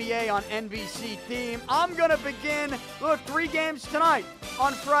right, NBA on NBC theme. I'm going to begin, 3 games tonight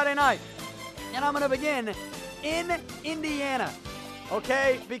on Friday night. And I'm going to begin in Indiana,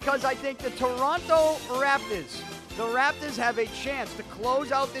 okay? Because I think the Toronto Raptors have a chance to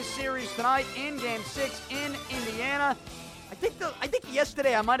close out this series tonight in Game 6 in Indiana. I think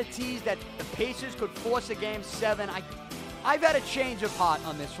yesterday I might have teased that the Pacers could force a Game 7. I've had a change of heart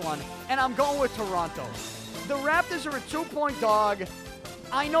on this one, and I'm going with Toronto. The Raptors are a 2-point dog.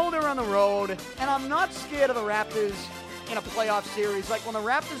 I know they're on the road, and I'm not scared of the Raptors in a playoff series. Like when the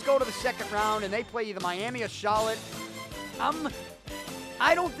Raptors go to the second round and they play either Miami or Charlotte,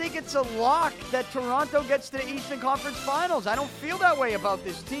 I don't think it's a lock that Toronto gets to the Eastern Conference Finals. I don't feel that way about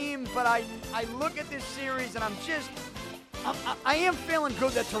this team, but I look at this series and I am feeling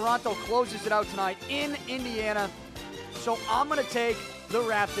good that Toronto closes it out tonight in Indiana. So I'm going to take the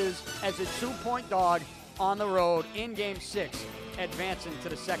Raptors as a 2-point dog on the road in Game 6, advancing to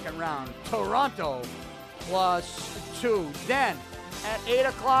the second round. Toronto +2. Then at 8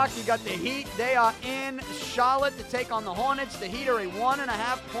 o'clock, you got the Heat. They are in Charlotte to take on the Hornets. The Heat are a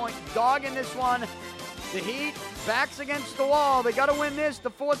 1.5-point dog in this one. The Heat, backs against the wall. They got to win this to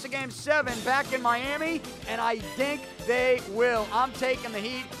force a Game 7 back in Miami, and I think they will. I'm taking the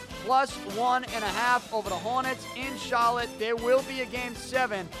Heat +1.5 over the Hornets in Charlotte. There will be a Game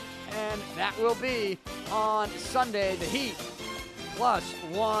 7, and that will be on Sunday. The Heat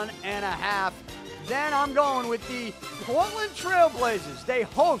 +1.5. Then I'm going with the Portland Trail Blazers. They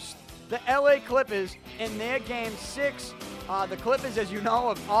host the LA Clippers in their Game 6. The Clippers, as you know,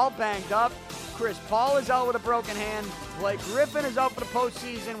 are all banged up. Chris Paul is out with a broken hand. Blake Griffin is out for the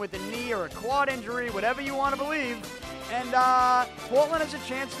postseason with a knee or a quad injury, whatever you want to believe. And Portland has a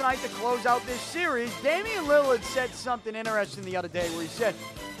chance tonight to close out this series. Damian Lillard said something interesting the other day where he said,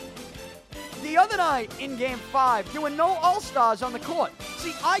 the other night in Game 5, there were no All-Stars on the court.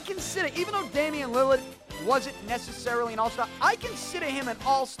 See, I consider, even though Damian Lillard wasn't necessarily an all-star. I consider him an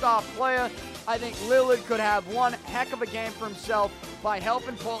all-star player. I think Lillard could have one heck of a game for himself by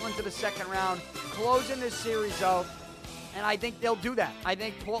helping Portland to the second round, closing this series out, and I think they'll do that. I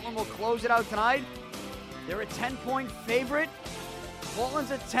think Portland will close it out tonight. They're a 10-point favorite.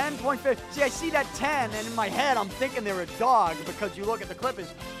 Portland's a 10-point favorite. See, I see that 10, and in my head, I'm thinking they're a dog because you look at the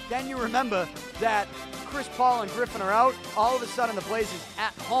Clippers. Then you remember that Chris Paul and Griffin are out. All of a sudden, the Blazers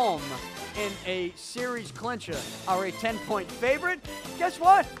at home in a series clincher are a 10-point favorite. Guess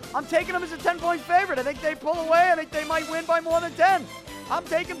what? I'm taking them as a 10-point favorite. I think they pull away. I think they might win by more than 10. I'm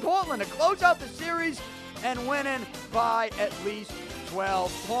taking Portland to close out the series and winning by at least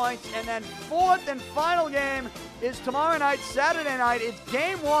 12 points. And then fourth and final game is tomorrow night, Saturday night. It's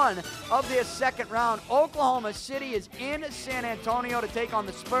game one of their second round. Oklahoma City is in San Antonio to take on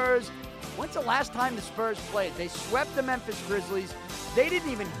the Spurs. When's the last time the Spurs played? They swept the Memphis Grizzlies. They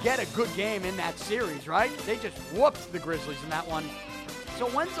didn't even get a good game in that series, right? They just whooped the Grizzlies in that one. So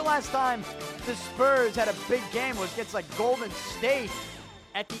when's the last time the Spurs had a big game? It was against like Golden State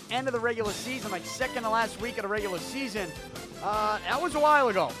at the end of the regular season, like second to last week of the regular season. That was a while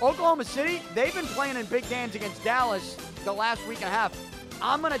ago. Oklahoma City, they've been playing in big games against Dallas the last week and a half.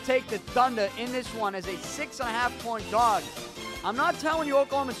 I'm going to take the Thunder in this one as a 6.5-point dog. I'm not telling you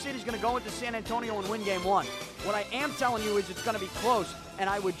Oklahoma City's going to go into San Antonio and win game one. What I am telling you is it's going to be close, and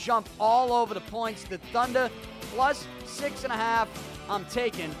I would jump all over the points. The Thunder plus 6.5, I'm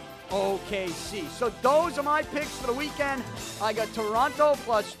taking OKC. So those are my picks for the weekend. I got Toronto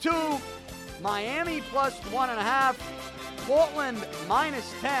plus 2, Miami plus 1.5, Portland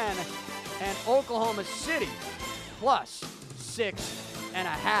minus 10, and Oklahoma City plus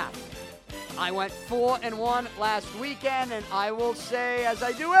 6.5. I went 4-1 last weekend, and I will say, as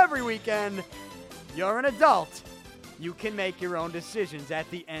I do every weekend, you're an adult. You can make your own decisions at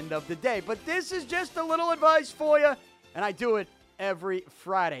the end of the day. But this is just a little advice for you, and I do it every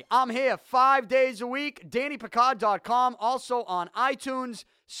Friday. I'm here 5 days a week, DannyPicard.com, also on iTunes,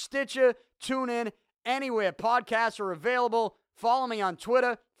 Stitcher, TuneIn, anywhere podcasts are available. Follow me on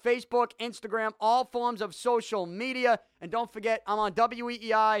Twitter, Facebook, Instagram, all forms of social media. And don't forget, I'm on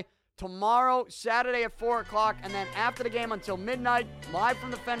WEEI tomorrow, Saturday at 4 o'clock, and then after the game until midnight, live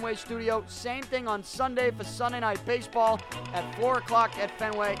from the Fenway studio. Same thing on Sunday for Sunday Night Baseball at 4 o'clock at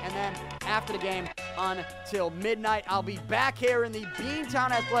Fenway, and then after the game until midnight. I'll be back here in the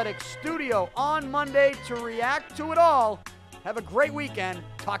Beantown Athletics studio on Monday to react to it all. Have a great weekend.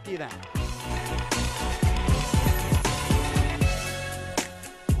 Talk to you then.